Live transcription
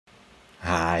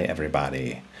Hi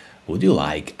everybody! Would you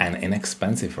like an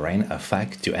inexpensive rain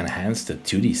effect to enhance the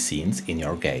 2D scenes in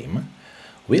your game?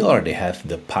 We already have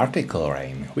the particle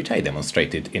rain, which I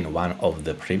demonstrated in one of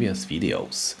the previous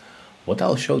videos. What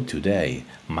I'll show today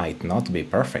might not be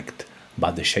perfect,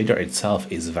 but the shader itself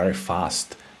is very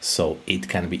fast, so it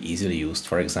can be easily used,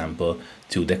 for example,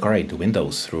 to decorate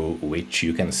windows through which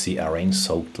you can see a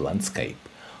rain-soaked landscape,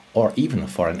 or even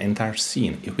for an entire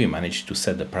scene if we manage to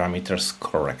set the parameters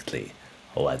correctly.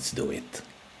 Let's do it.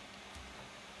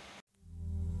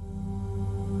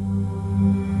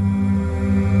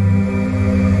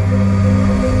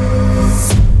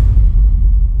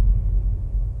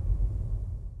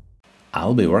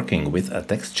 I'll be working with a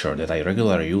texture that I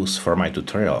regularly use for my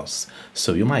tutorials,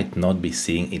 so you might not be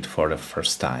seeing it for the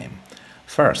first time.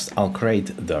 First, I'll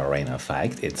create the rain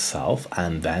effect itself,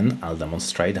 and then I'll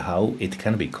demonstrate how it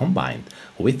can be combined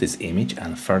with this image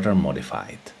and further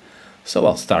modified. So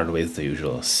I'll start with the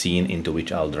usual scene into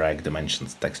which I'll drag the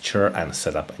mentioned texture and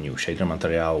set up a new shader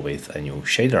material with a new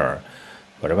shader.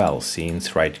 Very well,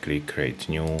 scenes, right click, create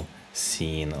new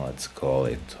scene, let's call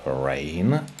it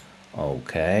rain.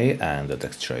 Okay, and the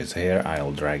texture is here.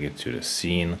 I'll drag it to the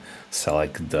scene,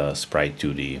 select the sprite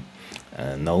 2D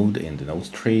node in the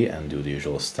node tree and do the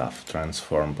usual stuff.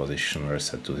 Transform, position,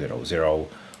 reset to 0, 0,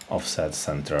 offset,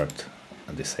 centered,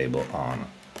 disable on.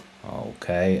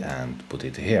 Okay, and put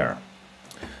it here.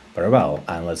 Very well,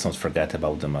 and let's not forget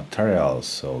about the material.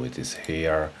 So it is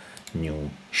here, new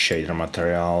shader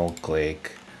material,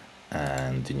 click,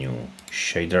 and new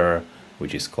shader,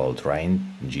 which is called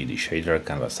rain, GD shader,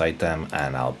 canvas item,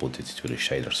 and I'll put it to the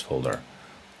shaders folder.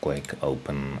 Click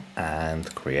open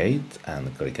and create,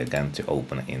 and click again to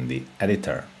open in the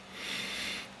editor.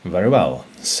 Very well,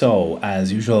 so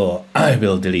as usual I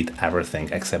will delete everything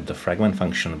except the fragment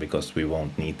function because we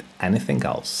won't need anything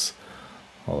else.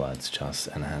 Let's just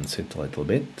enhance it a little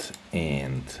bit,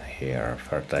 and here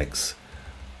vertex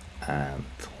and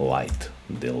light,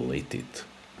 delete it.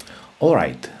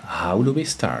 Alright, how do we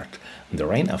start? The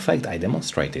rain effect I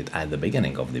demonstrated at the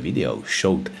beginning of the video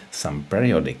showed some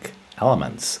periodic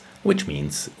elements, which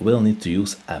means we'll need to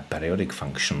use a periodic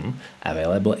function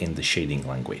available in the shading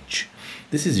language.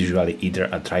 This is usually either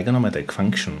a trigonometric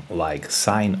function like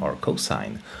sine or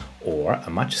cosine, or a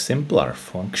much simpler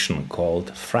function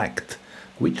called fract,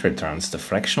 which returns the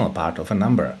fractional part of a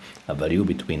number, a value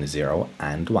between 0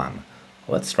 and 1.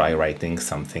 Let's try writing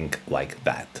something like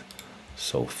that.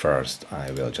 So first I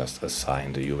will just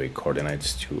assign the UV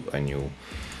coordinates to a new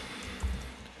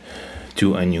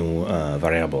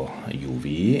variable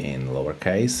UV in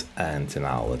lowercase, and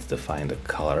now let's define the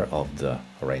color of the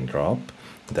raindrop.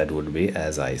 That would be,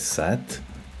 as I said,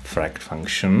 fract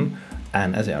function,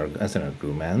 and as an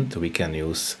argument we can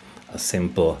use a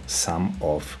simple sum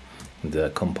of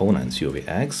the components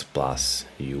UVX plus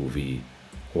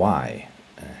UVY,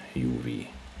 UV.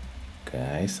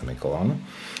 Okay, semicolon.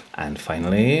 And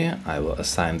finally, I will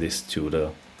assign this to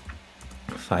the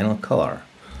final color,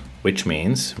 which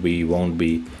means we won't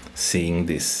be seeing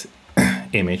this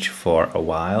image for a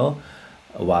while,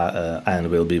 and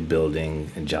we'll be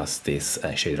building just this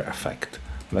shader effect.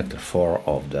 Vector 4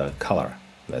 of the color,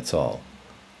 that's all.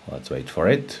 Let's wait for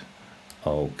it.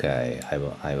 Okay,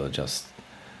 I will just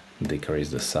decrease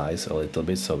the size a little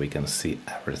bit so we can see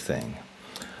everything.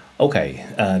 Okay,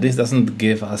 this doesn't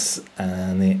give us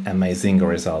any amazing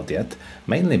result yet,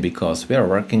 mainly because we are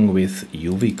working with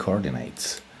UV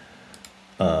coordinates,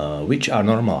 which are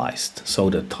normalized. So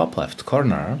the top left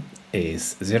corner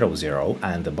is 0, 0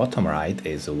 and the bottom right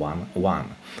is 1,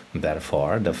 1.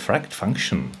 Therefore, the fract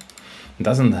function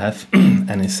doesn't have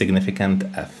any significant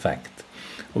effect.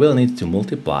 We'll need to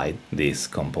multiply these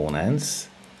components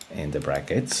in the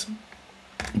brackets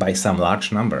by some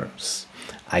large numbers,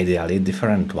 ideally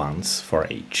different ones for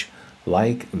each,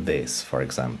 like this, for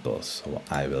example. So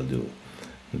I will do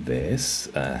this,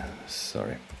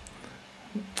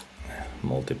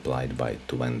 multiplied by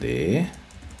 20,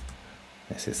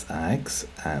 this is x,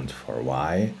 and for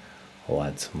y,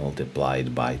 let's multiply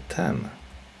it by 10.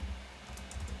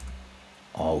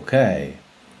 Okay,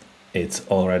 it's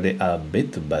already a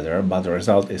bit better, but the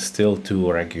result is still too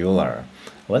regular.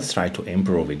 Let's try to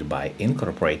improve it by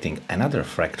incorporating another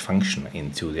fract function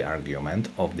into the argument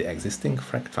of the existing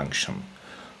fract function.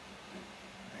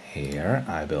 Here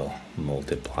I will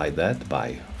multiply that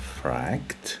by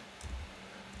fract,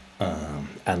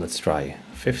 and let's try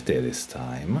 50 this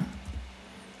time,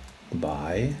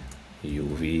 by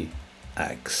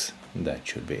UVX. That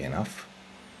should be enough.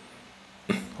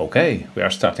 Okay, we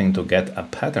are starting to get a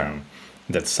pattern.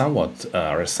 that somewhat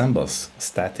resembles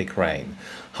static rain.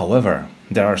 However,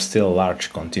 there are still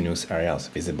large continuous areas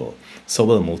visible, so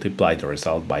we'll multiply the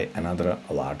result by another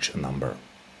large number.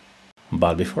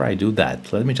 But before I do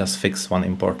that, let me just fix one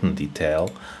important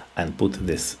detail and put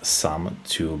this sum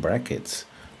to brackets,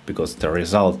 because the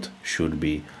result should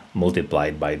be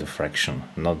multiplied by the fraction,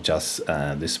 not just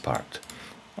this part.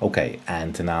 Okay,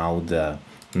 and now the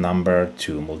number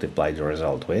to multiply the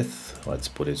result with, let's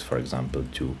put it for example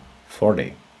to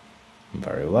 40.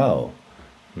 Very well.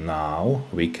 Now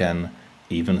we can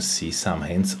even see some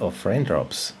hints of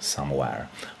raindrops somewhere.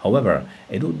 However,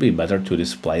 it would be better to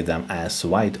display them as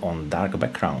white on dark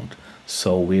background,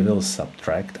 so we will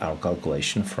subtract our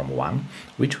calculation from 1,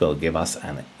 which will give us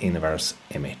an inverse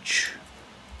image.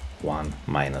 1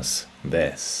 minus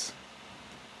this.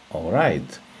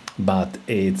 Alright, but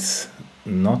it's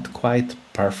not quite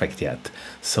perfect yet,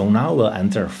 so now we'll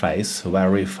enter a phase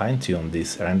where we fine-tune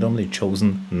these randomly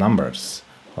chosen numbers,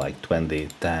 like 20,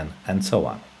 10, and so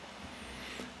on.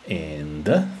 And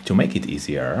to make it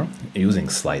easier, using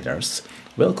sliders,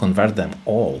 we'll convert them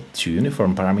all to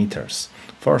uniform parameters.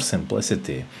 For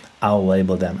simplicity, I'll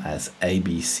label them as A,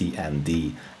 B, C, and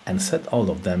D and set all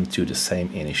of them to the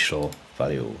same initial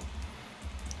value.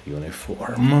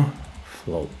 Uniform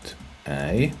float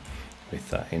A with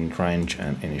the int range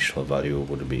and initial value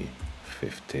would be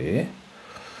 50,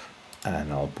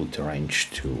 and I'll put the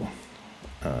range to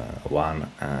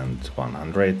 1 and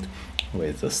 100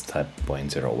 with the step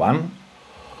 0.01.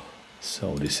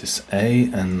 So this is A,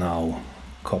 and now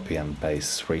copy and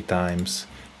paste 3 times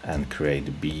and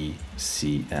create B,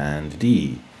 C, and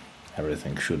D.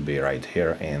 Everything should be right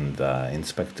here in the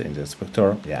inspector.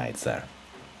 Yeah, it's there.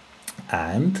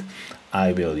 And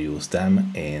I will use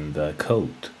them in the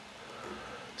code.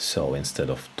 So instead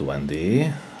of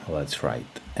 20, let's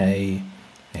write A.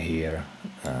 Here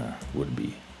would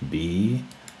be B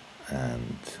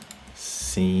and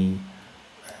C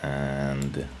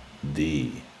and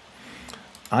D.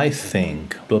 I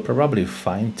think we'll probably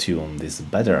fine-tune this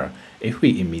better if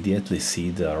we immediately see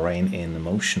the rain in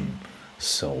motion.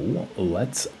 So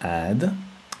let's add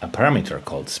a parameter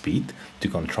called speed to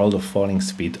control the falling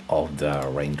speed of the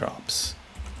raindrops.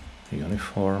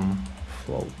 Uniform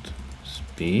float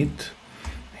speed,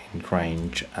 int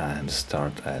range, and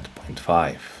start at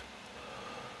 0.5.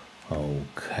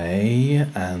 Okay,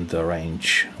 and the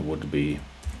range would be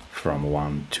from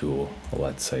 1 to,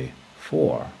 let's say,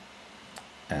 4.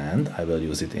 And I will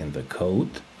use it in the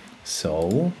code,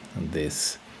 so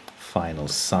this final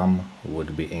sum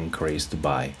would be increased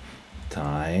by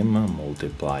time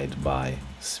multiplied by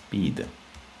speed.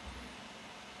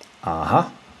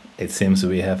 Aha! It seems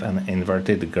we have an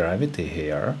inverted gravity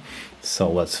here,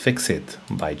 so let's fix it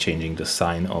by changing the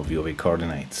sign of UV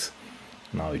coordinates.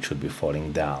 Now it should be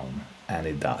falling down, and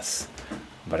it does.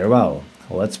 Very well,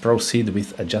 let's proceed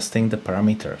with adjusting the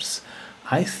parameters.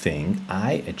 I think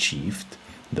I achieved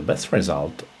the best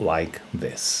result like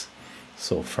this.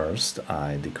 So first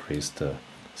I decreased the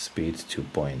speed to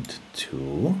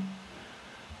 0.2.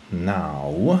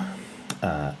 Now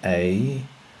A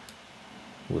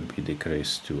would be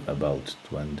decreased to about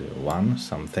 21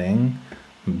 something,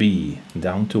 B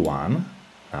down to 1,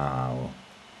 now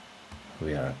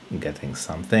we are getting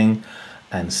something,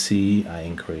 and C I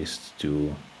increased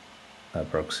to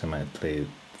approximately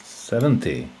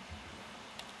 70.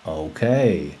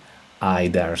 Okay, I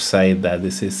dare say that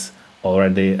this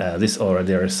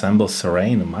already resembles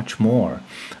rain much more,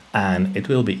 and it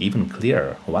will be even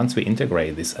clearer once we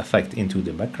integrate this effect into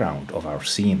the background of our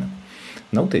scene.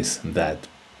 Notice that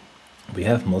we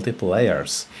have multiple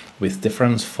layers with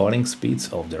different falling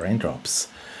speeds of the raindrops,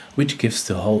 which gives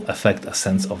the whole effect a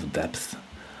sense of depth.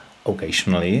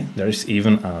 Occasionally, there is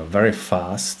even a very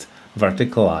fast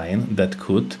vertical line that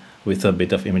could, with a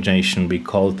bit of imagination, be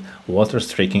called water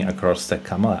streaking across the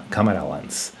camera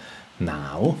lens.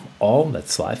 Now, all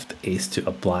that's left is to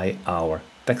apply our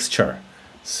texture.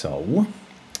 So,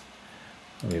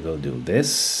 we will do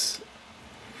this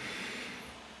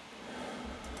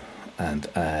and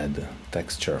add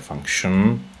texture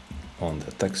function on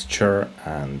the texture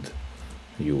and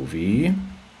UV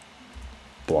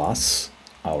plus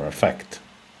our effect.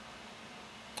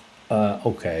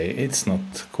 Okay, it's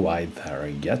not quite there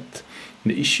yet.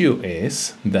 The issue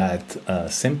is that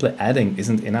simply adding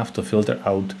isn't enough to filter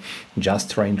out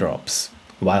just raindrops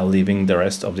while leaving the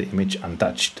rest of the image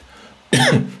untouched.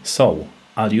 So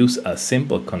I'll use a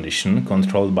simple condition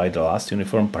controlled by the last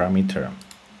uniform parameter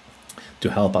to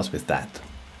help us with that.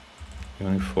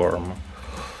 Uniform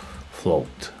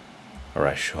float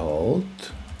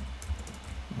threshold,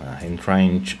 int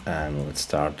range, and let's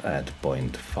start at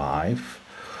 0.5.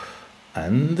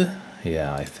 And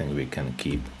Yeah, I think we can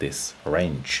keep this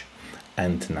range.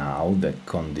 And now the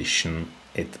condition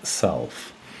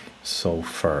itself. So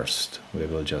first we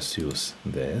will just use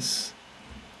this,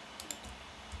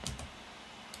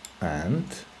 and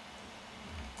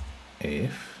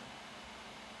if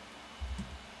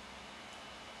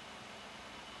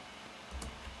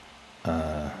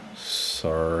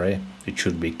sorry, it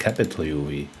should be capital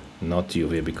UV, not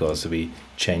UV, because we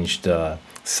changed the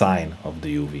sign of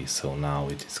the UV, so now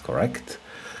it is correct.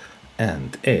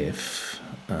 And if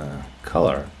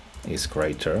color is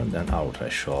greater than our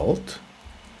threshold,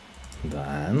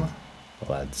 then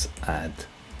let's add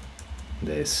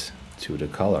this to the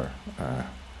color,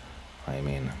 I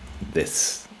mean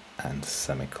this, and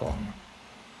semicolon.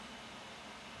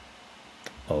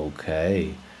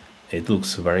 Okay, it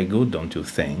looks very good, don't you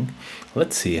think?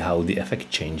 Let's see how the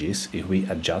effect changes if we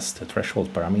adjust the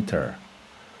threshold parameter.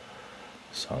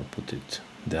 So I'll put it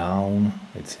down,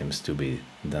 it seems to be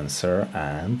denser,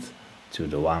 and to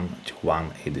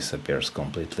 1 it disappears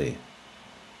completely.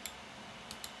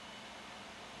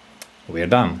 We're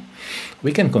done.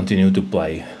 We can continue to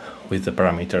play with the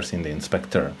parameters in the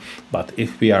inspector, but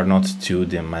if we are not too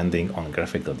demanding on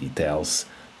graphical details,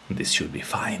 this should be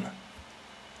fine.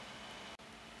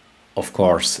 Of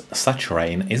course, such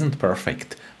rain isn't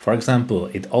perfect. For example,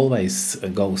 it always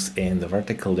goes in the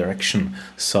vertical direction,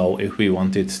 so if we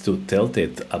wanted to tilt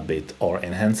it a bit or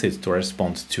enhance it to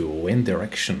respond to wind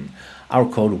direction, our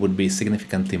code would be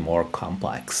significantly more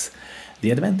complex. The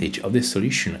advantage of this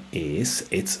solution is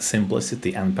its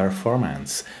simplicity and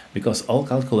performance, because all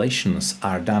calculations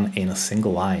are done in a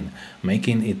single line,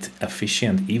 making it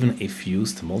efficient even if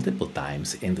used multiple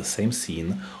times in the same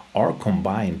scene or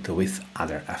combined with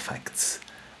other effects.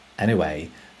 Anyway,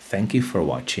 thank you for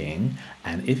watching,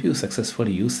 and if you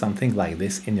successfully use something like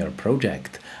this in your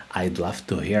project, I'd love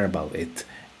to hear about it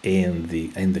in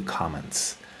the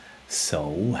comments.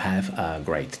 So have a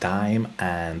great time,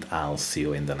 and I'll see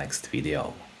you in the next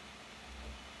video.